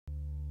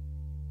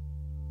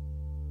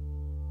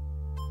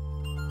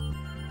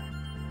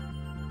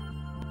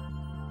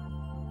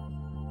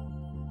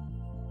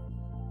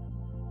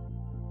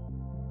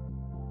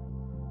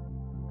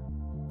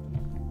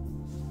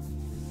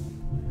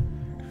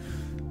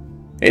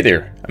Hey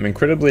there, I'm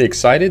incredibly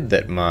excited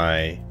that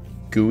my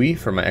GUI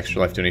for my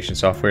Extra Life donation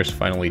software is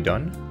finally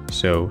done.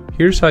 So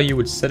here's how you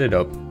would set it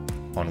up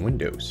on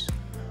Windows.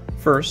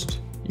 First,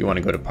 you want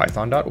to go to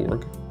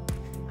python.org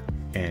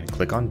and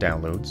click on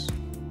Downloads.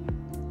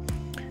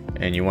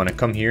 And you want to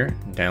come here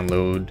and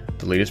download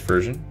the latest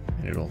version,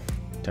 and it'll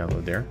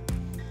download there.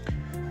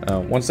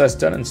 Once that's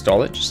done,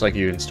 install it just like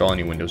you install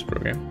any Windows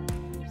program.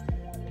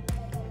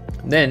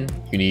 Then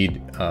you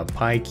need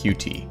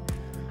PyQt.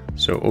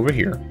 So over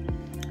here,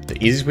 the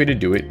easiest way to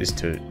do it is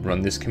to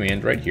run this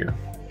command right here.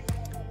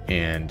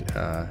 And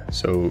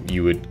so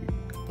you would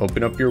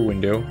open up your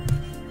window,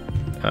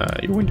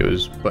 your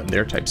Windows button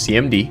there, type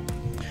CMD,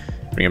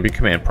 bring up your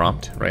command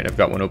prompt, right? I've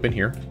got one open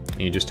here,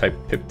 and you just type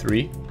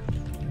pip3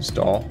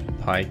 install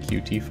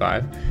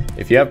pyqt5.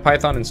 If you have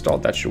Python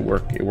installed, that should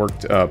work. It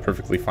worked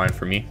perfectly fine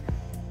for me.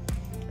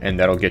 And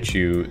that'll get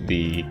you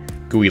the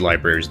GUI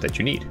libraries that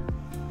you need.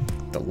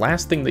 The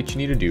last thing that you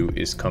need to do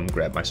is come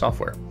grab my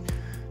software.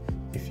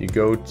 If you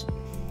go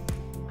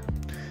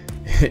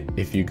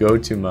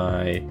to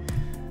my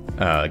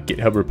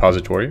GitHub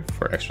repository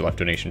for Extra Life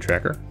Donation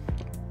Tracker,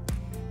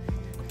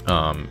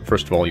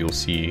 first of all, you'll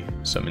see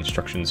some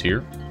instructions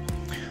here.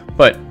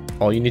 But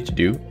all you need to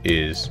do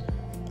is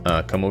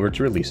come over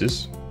to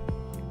Releases,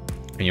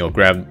 and you'll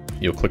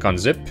click on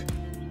Zip,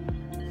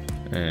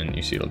 and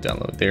you see it'll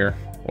download there.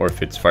 Or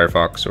if it's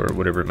Firefox or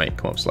whatever, it might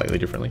come up slightly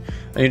differently.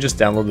 And you just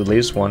download the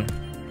latest one,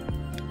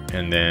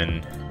 and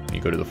then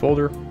you go to the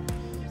folder.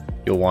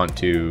 You'll want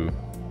to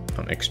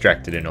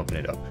extract it and open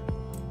it up.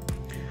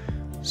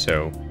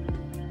 So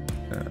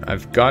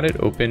I've got it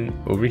open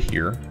over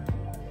here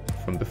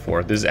from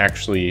before. This is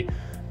actually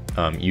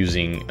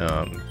using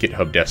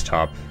GitHub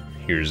Desktop.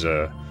 Here's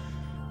a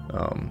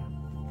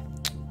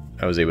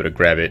I was able to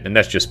grab it, and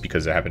that's just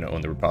because I happen to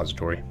own the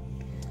repository.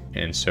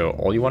 And so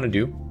all you want to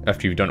do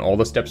after you've done all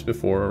the steps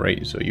before,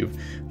 right? So you've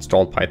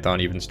installed Python,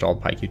 you've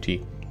installed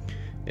PyQt,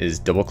 is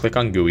double click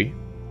on GUI,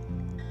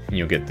 and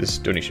you'll get this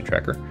donation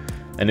tracker.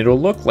 And it'll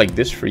look like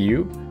this for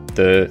you.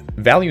 The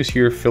values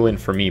here fill in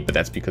for me, but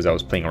that's because I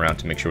was playing around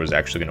to make sure it was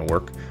actually going to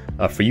work.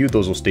 For you,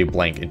 those will stay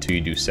blank until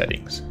you do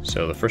settings.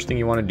 So the first thing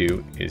you want to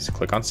do is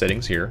click on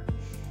settings here.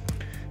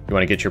 You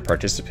want to get your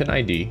participant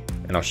ID,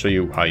 and I'll show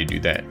you how you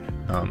do that.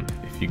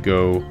 If you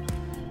go,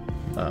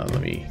 let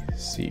me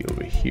see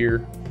over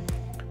here.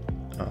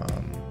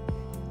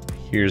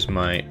 Here's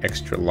my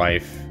Extra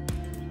Life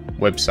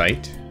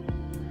website.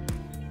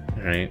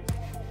 All right.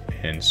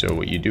 And so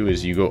what you do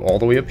is you go all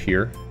the way up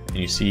here, and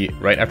you see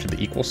right after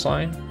the equal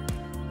sign,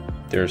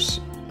 there's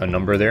a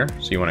number there.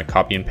 So you want to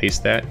copy and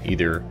paste that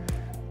either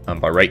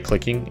by right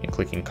clicking and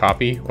clicking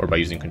copy, or by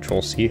using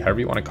Control-C, however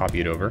you want to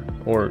copy it over,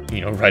 or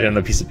write it on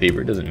a piece of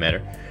paper, it doesn't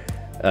matter.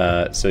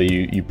 So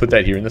you put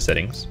that here in the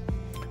settings.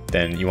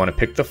 Then you want to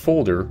pick the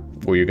folder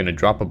where you're going to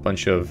drop a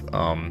bunch of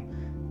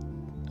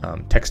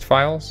text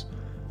files,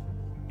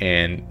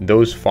 and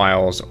those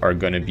files are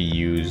going to be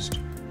used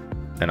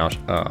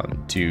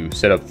to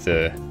set up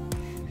the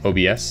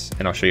OBS,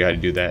 and I'll show you how to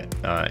do that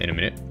in a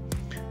minute.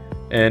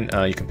 And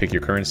you can pick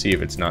your currency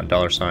if it's not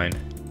 $.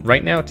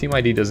 Right now,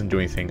 TeamID doesn't do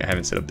anything. I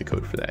haven't set up the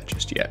code for that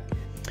just yet.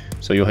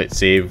 So you'll hit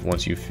save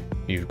once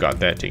you've got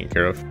that taken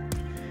care of.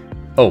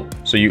 Oh,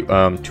 so you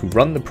to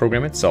run the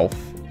program itself,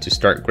 to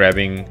start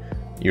grabbing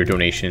your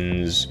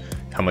donations,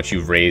 how much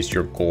you've raised,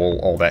 your goal,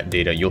 all that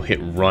data, you'll hit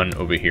run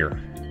over here.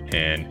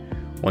 And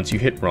once you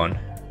hit run,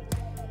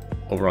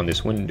 over on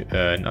this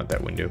window, not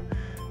that window,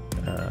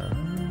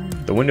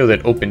 the window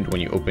that opened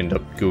when you opened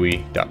up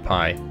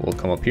GUI.py will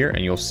come up here,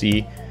 and you'll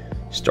see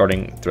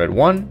starting thread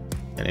 1,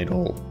 and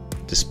it'll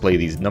display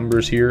these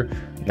numbers here.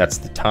 That's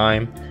the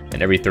time,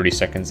 and every 30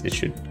 seconds it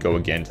should go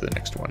again to the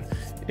next one.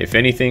 If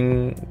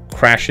anything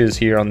crashes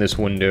here on this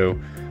window,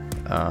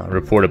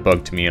 report a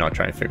bug to me, and I'll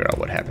try and figure out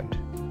what happened.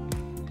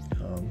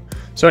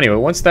 So anyway,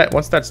 once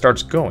that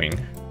starts going,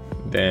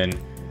 then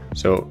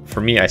so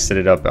for me, I set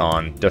it up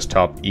on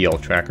desktop EL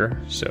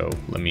tracker. So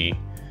let me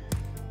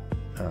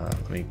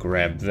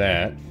grab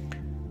that.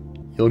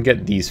 You'll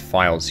get these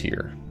files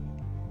here,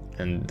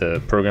 and the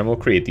program will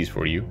create these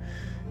for you.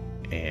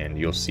 And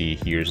you'll see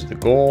here's the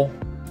goal,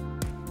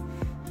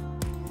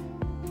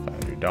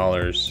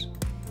 $500.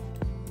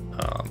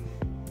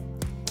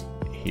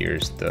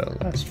 Here's the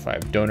last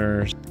 5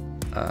 donors,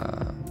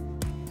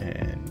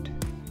 and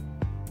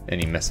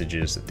any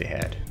messages that they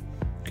had.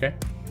 Okay,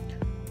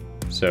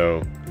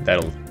 so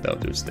that'll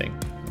do its thing.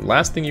 The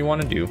last thing you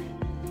want to do,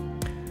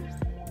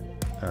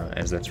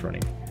 as that's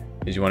running,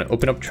 is you want to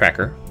open up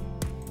Tracker,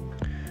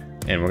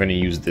 and we're going to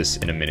use this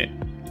in a minute.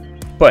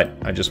 But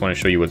I just want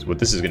to show you what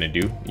this is going to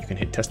do. You can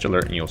hit test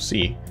alert, and you'll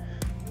see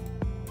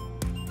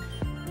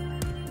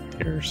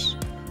there's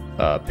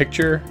a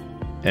picture,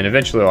 and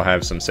eventually I'll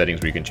have some settings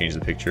where you can change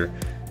the picture,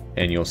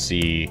 and you'll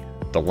see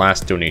the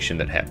last donation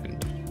that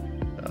happened,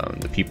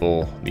 the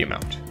people, the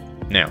amount.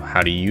 Now,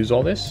 how do you use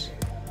all this?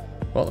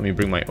 Well, let me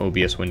bring my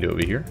OBS window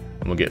over here,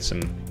 and we'll get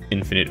some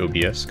infinite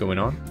OBS going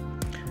on.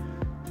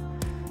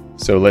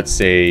 So let's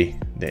say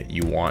that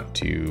you want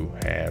to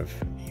have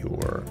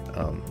your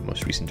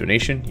most recent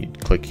donation. You'd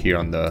click here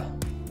on the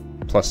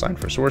plus sign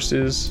for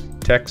sources,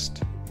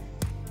 text.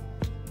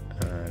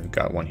 We've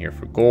got one here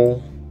for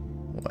goal.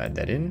 We'll add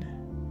that in.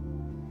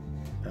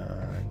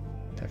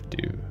 Have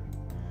to.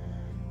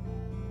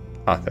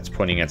 That's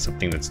pointing at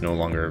something that's no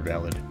longer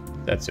valid.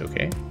 That's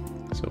okay.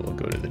 So we'll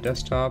go to the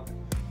desktop.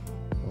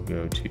 We'll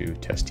go to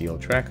test.dl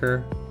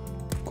tracker,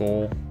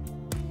 goal.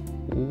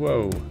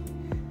 Whoa.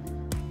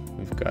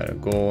 We've got a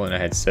goal, and I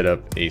had set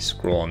up a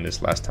scroll on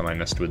this last time I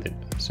messed with it.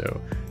 So,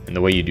 and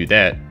the way you do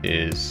that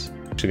is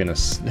actually gonna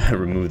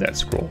remove that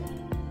scroll.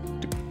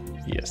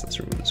 Yes, let's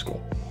remove the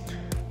scroll.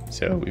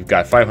 So we've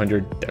got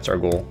 500, that's our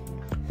goal.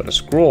 But a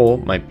scroll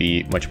might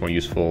be much more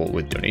useful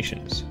with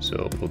donations.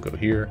 So we'll go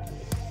here.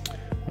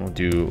 We'll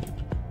do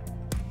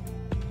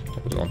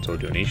horizontal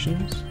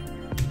donations.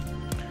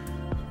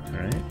 All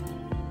right.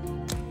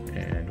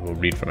 And we'll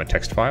read from a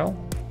text file.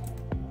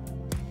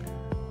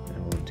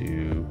 And we'll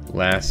do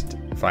last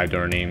 5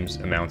 donor names,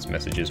 amounts,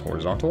 messages,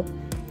 horizontal.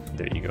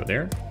 There you go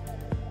there.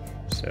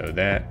 So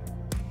that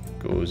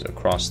goes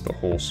across the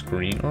whole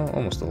screen,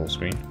 almost the whole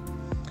screen.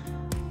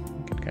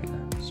 You can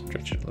kind of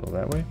stretch it a little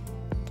that way.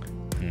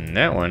 And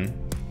that one,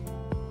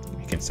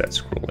 we can set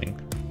scrolling.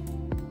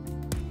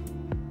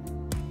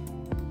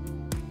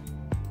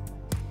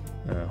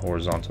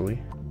 Horizontally.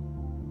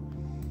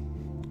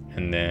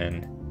 And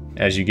then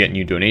as you get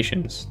new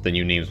donations, the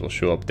new names will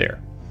show up there.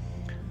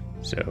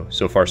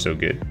 So far so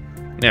good.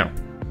 Now,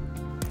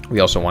 we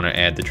also want to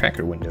add the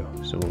tracker window.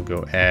 So we'll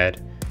go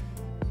add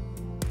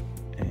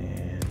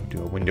and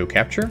do a window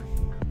capture.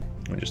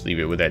 We'll just leave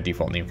it with that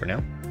default name for now.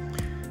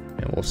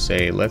 And we'll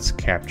say, let's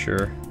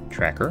capture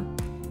tracker.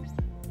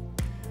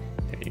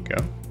 There you go.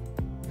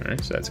 All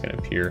right, so that's going to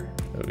appear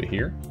over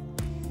here.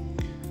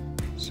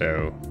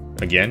 So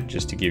again,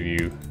 just to give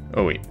you,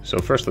 oh wait, so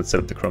first let's set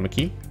up the chroma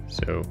key.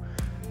 So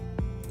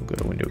we'll go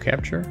to window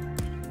capture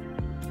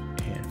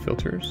and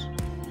filters.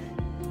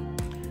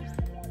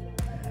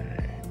 All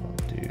right, we'll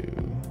do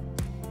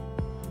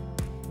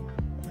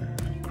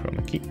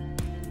chroma key.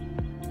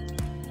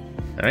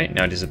 All right,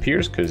 now it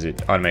disappears because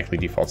it automatically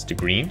defaults to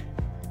green.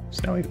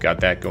 So now we've got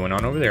that going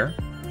on over there.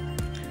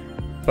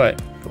 But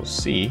you'll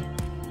see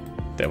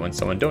that when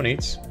someone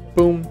donates,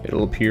 boom,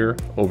 it'll appear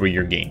over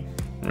your game.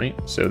 Right,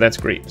 so that's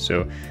great.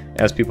 So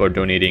as people are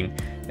donating,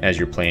 as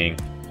you're playing,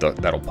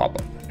 that'll pop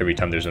up. Every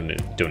time there's a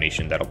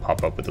donation, that'll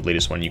pop up with the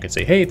latest one. You can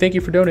say, hey, thank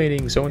you for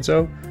donating,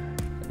 so-and-so.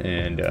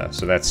 And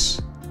so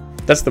that's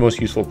the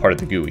most useful part of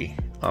the GUI.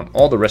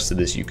 All the rest of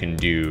this you can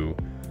do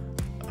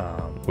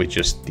with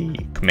just the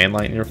command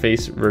line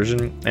interface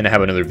version. And I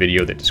have another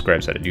video that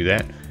describes how to do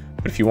that.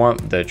 But if you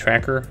want the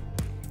tracker,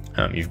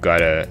 you've got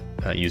to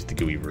use the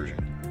GUI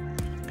version.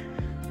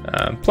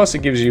 Plus,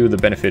 it gives you the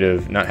benefit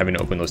of not having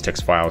to open those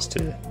text files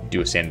to do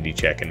a sanity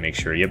check and make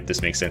sure, yep,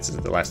 this makes sense as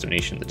the last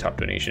donation, the top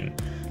donation,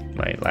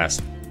 my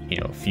last,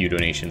 few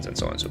donations, and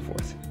so on and so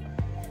forth.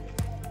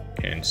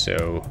 And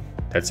so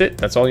that's it.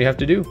 That's all you have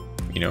to do.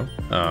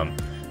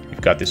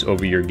 You've got this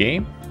over your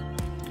game,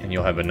 and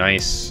you'll have a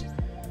nice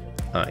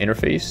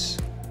interface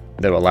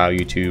that will allow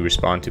you to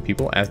respond to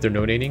people as they're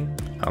donating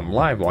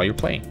live while you're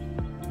playing.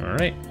 All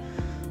right.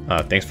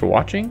 Thanks for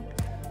watching.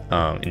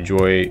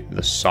 Enjoy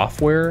the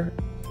software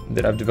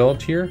that I've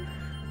developed here.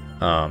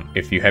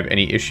 If you have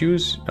any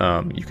issues,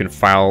 you can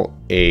file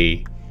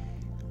a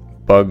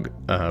bug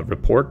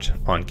report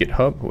on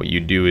GitHub. What you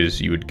do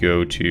is you would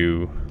go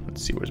to,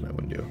 let's see, where's my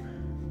window?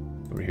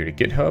 Over here to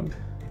GitHub.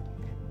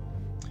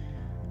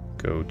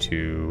 Go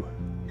to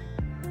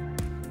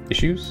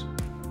issues.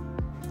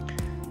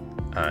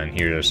 And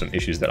here are some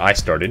issues that I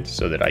started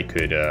so that I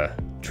could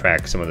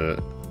track some of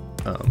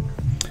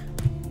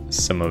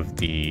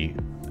the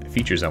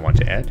features I want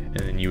to add. And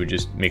then you would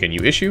just make a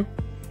new issue.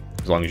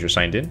 As long as you're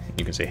signed in,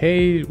 you can say,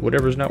 hey,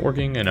 whatever's not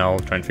working, and I'll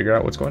try and figure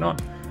out what's going on.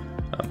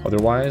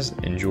 Otherwise,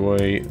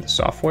 enjoy the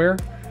software.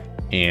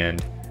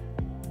 And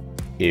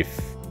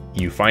if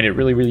you find it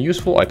really, really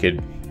useful, I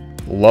could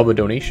love a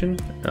donation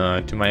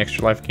to my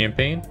Extra Life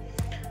campaign.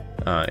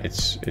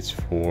 It's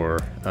for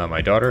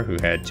my daughter who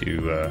had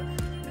to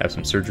have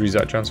some surgeries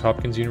at Johns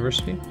Hopkins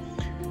University.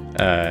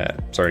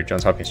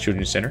 Johns Hopkins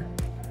Children's Center.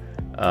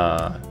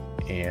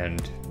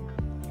 And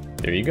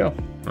there you go.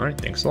 All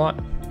right, thanks a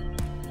lot.